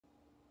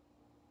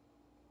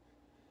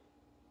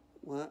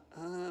What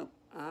up?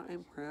 I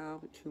am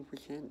proud to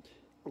present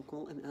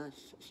Uncle and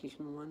Us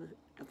Season 1,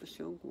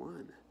 Episode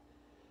 1.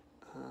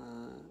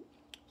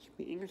 Should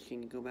be interesting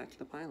to go back to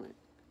the pilot.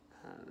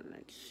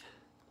 Let's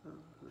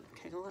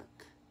take a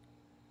look.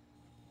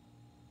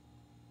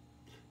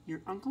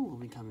 Your uncle will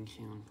be coming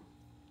soon.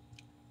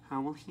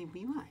 How will he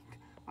be like?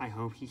 I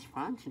hope he's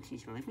fun since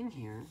he's living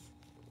here.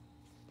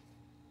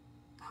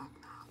 Knock,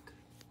 knock.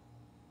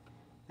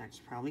 That's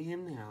probably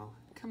him now.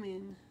 Come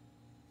in.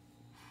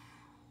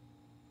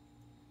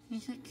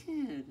 He's a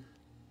kid.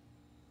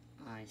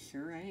 I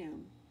sure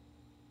am.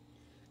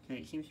 Okay,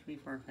 it seems to be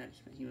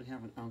far-fetched, but he would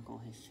have an uncle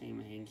his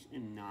same age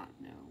and not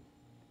know.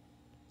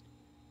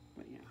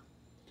 But yeah.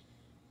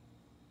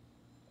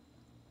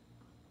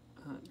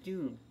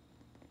 Dude,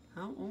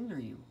 how old are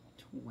you?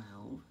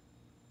 12?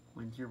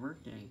 When's your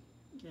birthday?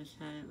 Just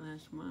had it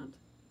last month.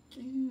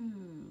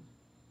 Dude.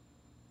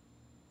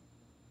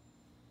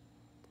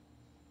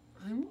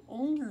 I'm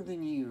older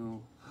than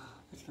you.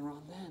 That's the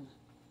wrong man.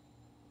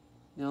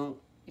 No,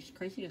 it's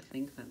crazy to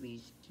think that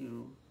these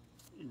two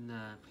in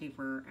the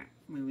paper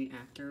movie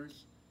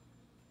actors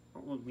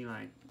would be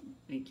like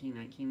 18,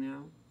 19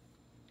 now.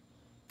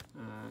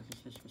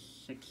 This was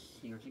 6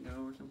 years ago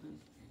or something.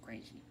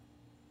 Crazy.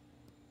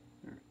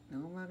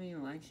 Nobody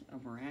likes a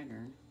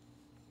bragger.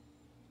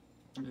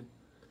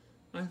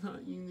 I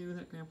thought you knew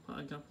that Grandpa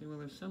adopted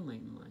with his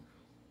sunlight in life.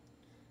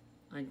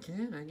 I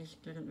did, I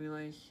just didn't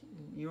realize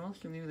you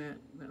also knew that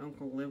the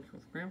uncle lived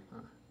with Grandpa.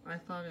 I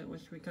thought it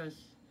was because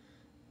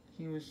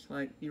he was,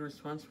 like,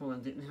 irresponsible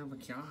and didn't have a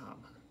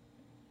job.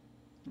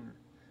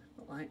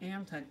 Well, I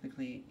am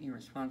technically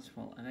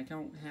irresponsible, and I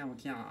don't have a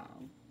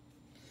job.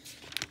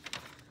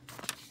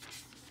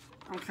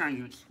 I'll try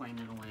to explain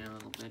it away a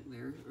little bit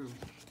there.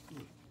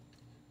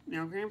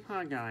 Now,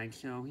 Grandpa died,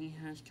 so he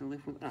has to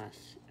live with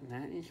us, and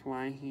that is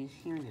why he's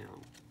here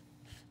now.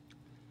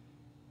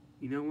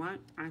 You know what?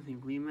 I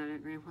think we met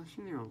at Grandpa's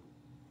funeral.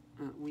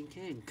 We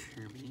did,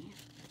 Kirby.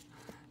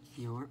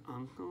 Your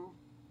uncle?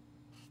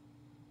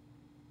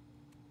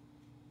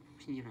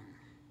 Peter.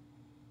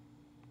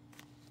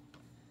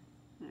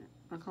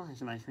 Uncle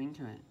has a nice ring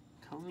to it.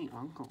 Call me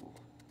Uncle.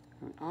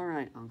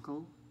 Alright,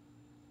 Uncle.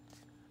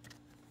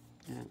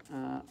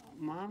 And,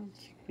 Mom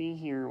should be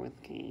here with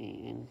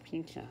me and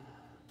pizza.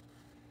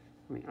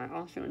 I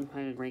also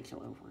invited Rachel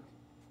over.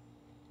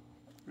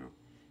 Oh.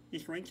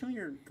 Is Rachel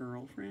your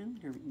girlfriend?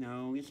 Or,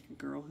 no, it's the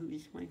girl who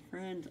is my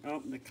friend.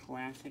 Oh, the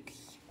classic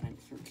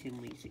Spencer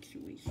Kinley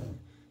situation.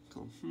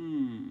 So,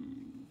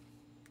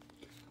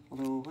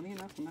 Although, funny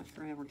enough, I'm not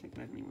sure I ever took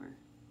that anywhere.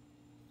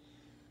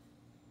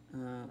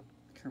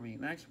 Kirby,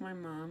 that's my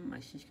mom, my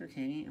sister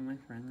Katie, and my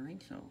friend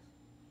Rachel.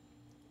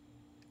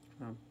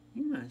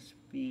 You must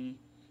be...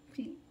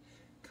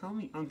 Call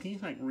me Uncle.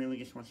 He's like really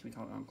just wants to be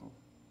called Uncle.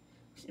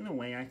 In a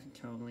way, I could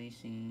totally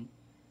see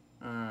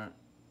a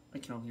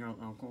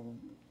 12-year-old uncle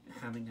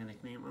having a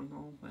nickname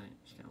Uncle, but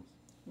still.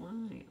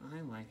 Why?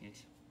 I like it.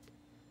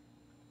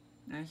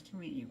 Nice to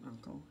meet you,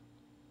 Uncle.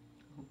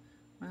 Oh,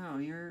 wow,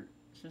 your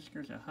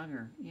sister's a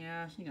hugger.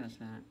 Yeah, she does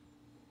that.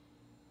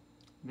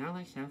 Now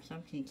let's have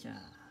some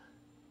pizza.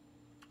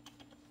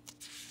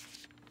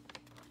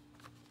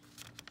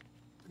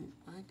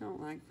 I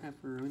don't like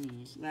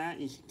pepperonis. That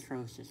is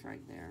atrocious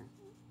right there.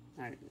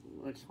 That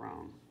looks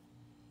wrong.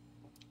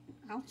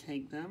 I'll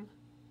take them.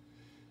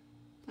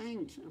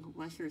 Thanks. Uncle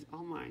Lester's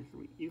all mine.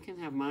 You can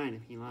have mine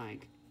if you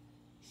like.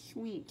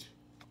 Sweet.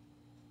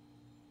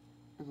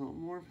 A little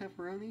more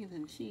pepperoni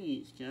than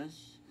cheese.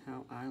 Just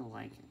how I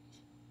like it.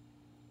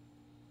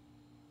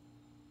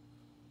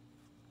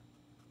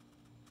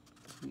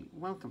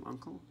 Welcome,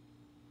 Uncle.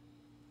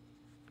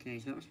 Okay,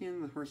 so that was the end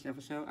of the first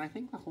episode. I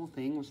think the whole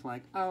thing was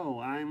like, oh,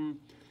 I'm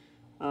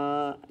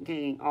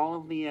getting all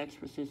of the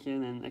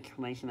exposition and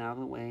explanation out of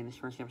the way in this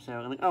first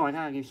episode. And like, oh, I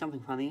gotta do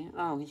something funny.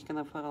 Oh, he's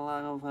gonna put a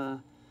lot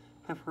of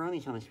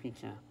pepperonis on his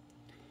pizza.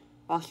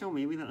 Also,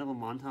 maybe that little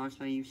montage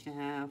that I used to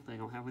have, that I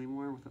don't have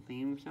anymore, with the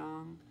theme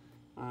song,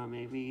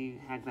 maybe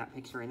had that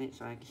picture in it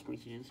so I could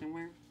squeeze it in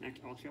somewhere. That's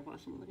also a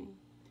possibility.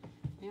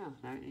 Yeah,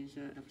 that is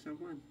episode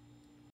 1.